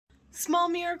Small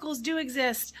miracles do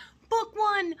exist. Book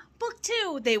 1, book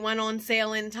 2, they went on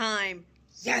sale in time.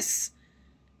 Yes!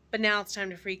 But now it's time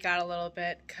to freak out a little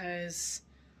bit, because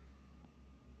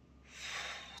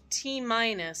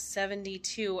T-minus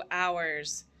 72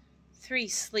 hours, 3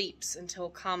 sleeps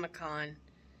until Comic-Con.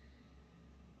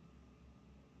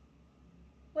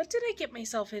 What did I get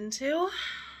myself into?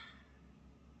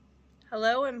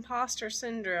 Hello, imposter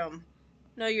syndrome.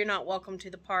 No, you're not welcome to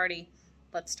the party.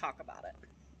 Let's talk about it.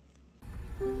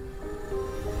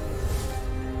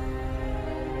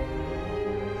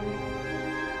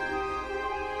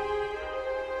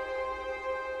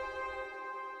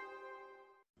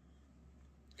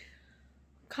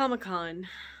 Comic-Con,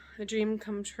 a dream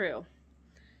come true.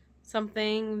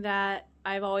 Something that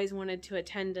I've always wanted to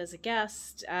attend as a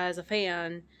guest, as a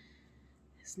fan,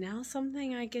 is now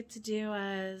something I get to do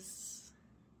as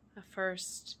a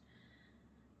first,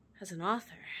 as an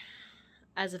author,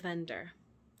 as a vendor.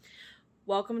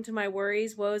 Welcome to my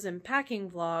worries, woes, and packing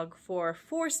vlog for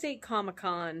 4-State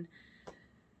Comic-Con.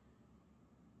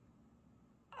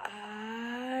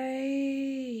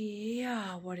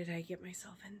 What did I get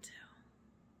myself into?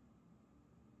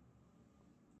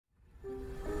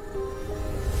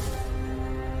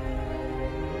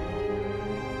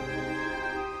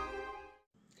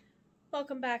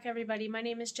 Welcome back, everybody. My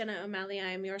name is Jenna O'Malley.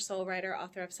 I am your soul writer,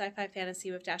 author of sci-fi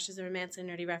fantasy with dashes of romance and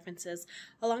nerdy references.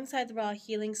 Alongside the raw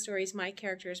healing stories my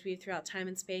characters weave throughout time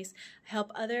and space, I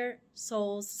help other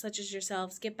souls, such as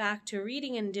yourselves, get back to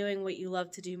reading and doing what you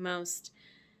love to do most.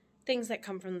 Things that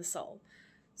come from the soul.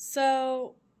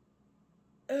 So,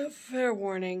 fair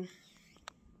warning.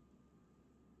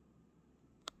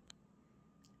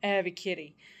 I have a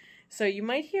kitty. So you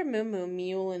might hear Moo Moo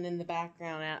mewling in the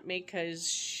background at me because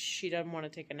she doesn't want to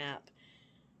take a nap.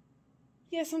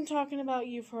 Yes, I'm talking about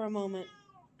you for a moment.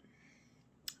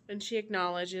 And she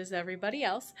acknowledges everybody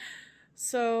else.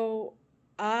 So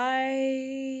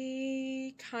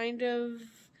I kind of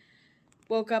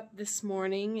woke up this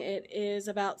morning. It is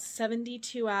about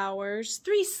 72 hours,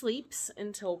 3 sleeps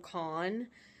until con.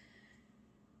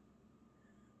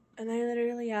 And I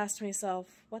literally asked myself,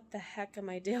 what the heck am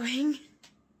I doing?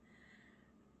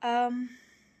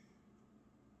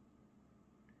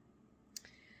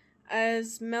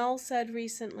 As Mel said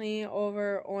recently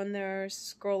over on their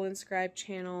Scroll and Scribe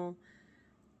channel,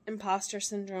 imposter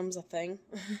syndrome's a thing.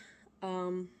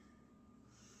 I'm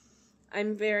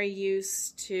very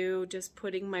used to just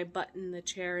putting my butt in the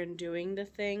chair and doing the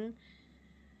thing.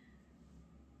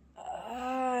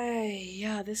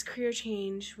 Yeah, this career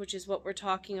change, which is what we're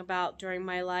talking about during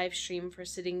my live stream for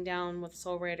Sitting Down with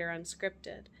Soul Writer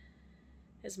Unscripted,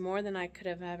 is more than I could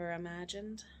have ever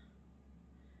imagined.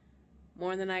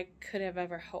 More than I could have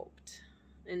ever hoped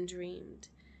and dreamed.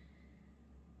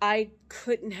 I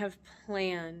couldn't have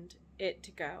planned it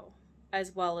to go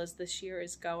as well as this year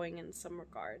is going in some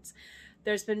regards.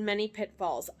 There's been many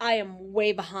pitfalls. I am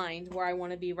way behind where I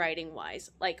want to be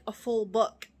writing-wise. Like a full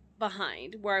book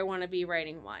behind where I want to be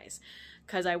writing-wise.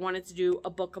 Because I wanted to do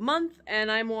a book a month,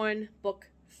 and I'm on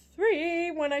book 3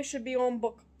 when I should be on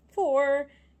book 4.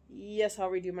 Yes, I'll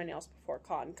redo my nails before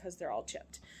con because they're all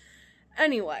chipped.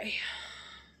 Anyway.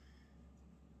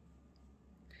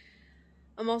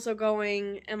 I'm also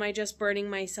going, am I just burning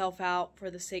myself out for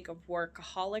the sake of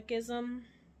workaholicism?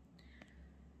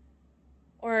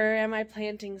 Or am I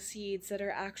planting seeds that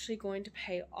are actually going to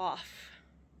pay off?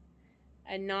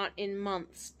 And not in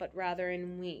months, but rather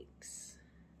in weeks.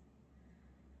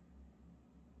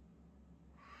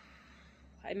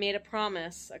 I made a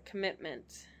promise, a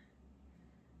commitment,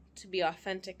 to be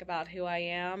authentic about who I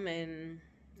am, and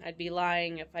I'd be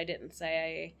lying if I didn't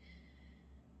say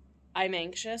I'm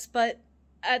anxious, but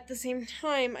at the same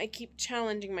time, I keep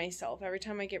challenging myself. Every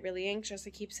time I get really anxious, I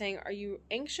keep saying, are you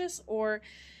anxious, or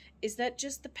is that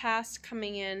just the past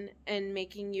coming in and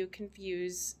making you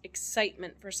confuse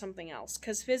excitement for something else?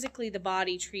 Because physically, the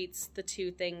body treats the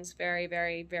two things very,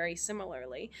 very, very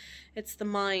similarly. It's the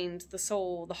mind, the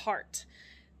soul, the heart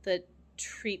that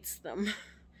treats them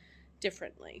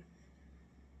differently.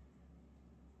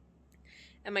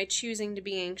 Am I choosing to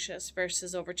be anxious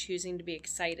versus over choosing to be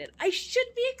excited? I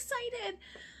should be excited!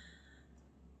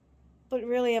 But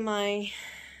really, am I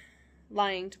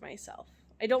lying to myself?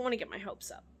 I don't want to get my hopes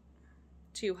up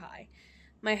too high.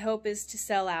 My hope is to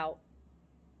sell out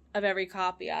of every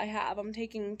copy I have. I'm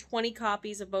taking 20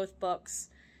 copies of both books.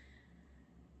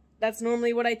 That's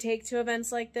normally what I take to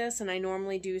events like this, and I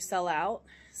normally do sell out.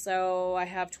 So I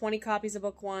have 20 copies of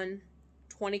book 1,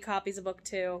 20 copies of book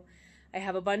 2. I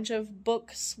have a bunch of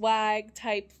book swag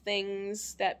type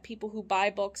things that people who buy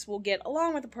books will get,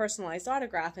 along with a personalized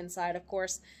autograph inside, of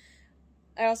course.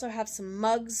 I also have some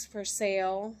mugs for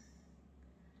sale.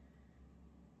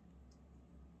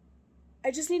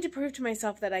 I just need to prove to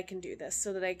myself that I can do this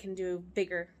so that I can do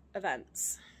bigger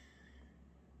events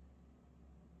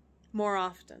more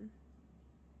often.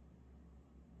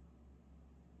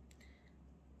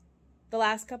 The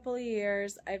last couple of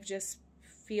years, I've just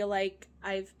feel like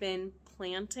I've been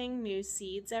planting new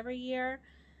seeds every year,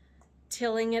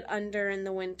 tilling it under in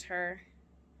the winter,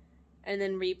 and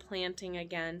then replanting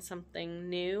again something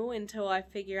new until I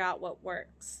figure out what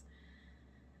works.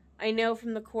 I know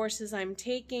from the courses I'm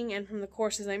taking and from the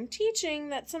courses I'm teaching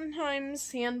that sometimes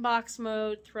sandbox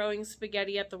mode, throwing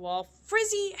spaghetti at the wall,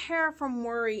 frizzy hair from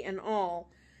worry and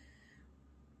all,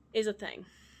 is a thing,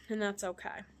 and that's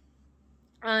okay.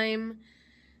 I'm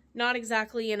not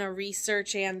exactly in a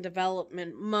research and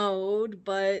development mode,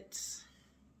 but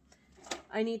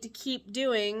I need to keep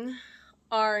doing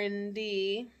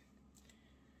R&D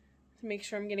to make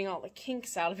sure I'm getting all the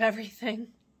kinks out of everything.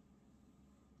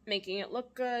 Making it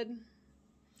look good,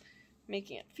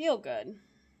 making it feel good.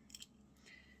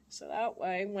 So that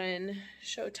way, when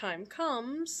showtime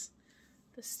comes,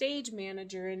 the stage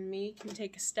manager in me can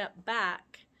take a step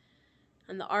back,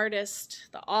 and the artist,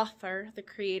 the author, the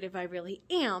creative I really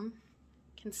am,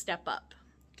 can step up,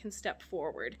 can step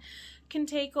forward, can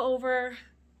take over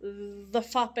the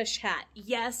foppish hat.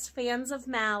 Yes, fans of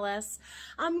Malice,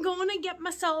 I'm going to get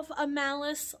myself a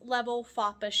Malice level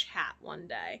foppish hat one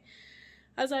day,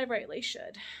 as I rightly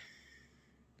should.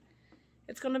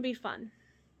 It's going to be fun.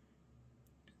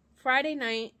 Friday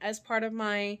night, as part of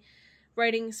my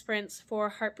writing sprints for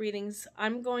Heart Breathings,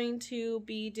 I'm going to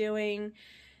be doing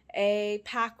a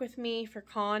pack with me for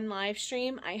con live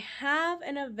stream. I have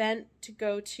an event to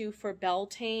go to for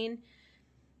Beltane.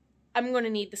 I'm going to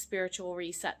need the spiritual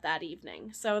reset that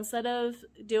evening. So instead of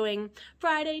doing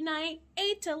Friday night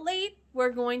 8 to late,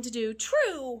 we're going to do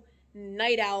true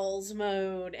Night Owls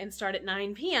mode and start at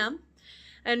 9 p.m.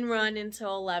 and run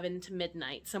until 11 to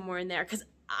midnight, somewhere in there. Because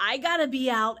I got to be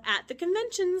out at the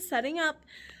convention setting up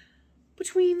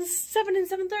between 7 and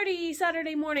 7:30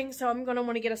 Saturday morning, so I'm going to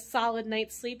want to get a solid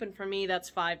night's sleep, and for me, that's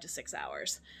 5 to 6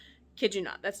 hours. Kid you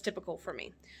not, that's typical for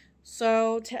me.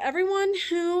 So to everyone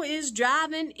who is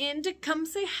driving in to come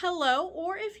say hello,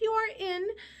 or if you are in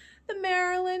the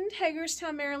Maryland,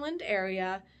 Hagerstown, Maryland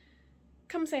area,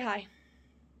 come say hi.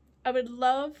 I would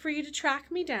love for you to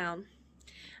track me down,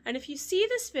 and if you see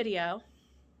this video,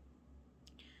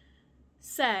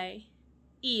 say,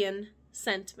 Ian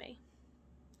sent me,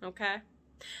 okay?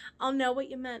 I'll know what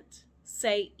you meant.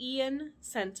 Say, Ian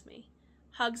sent me.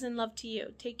 Hugs and love to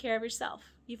you. Take care of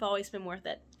yourself. You've always been worth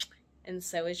it. And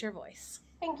so is your voice.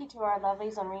 Thank you to our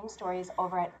lovelies on Ream Stories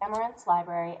over at Amaranth's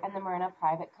Library and the Myrna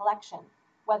Private Collection.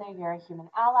 Whether you're a human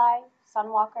ally,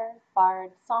 sunwalker,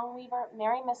 bard, songweaver,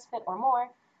 merry misfit, or more,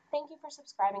 thank you for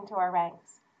subscribing to our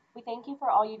ranks. We thank you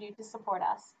for all you do to support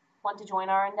us. Want to join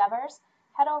our endeavors?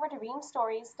 Head over to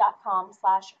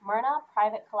reamstories.com/Myrna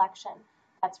Private Collection.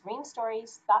 That's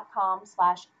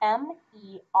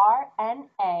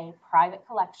reamstories.com/MERNA Private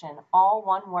Collection, all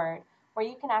one word, where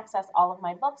you can access all of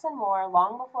my books and more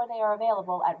long before they are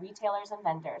available at retailers and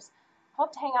vendors.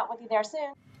 Hope to hang out with you there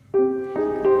soon.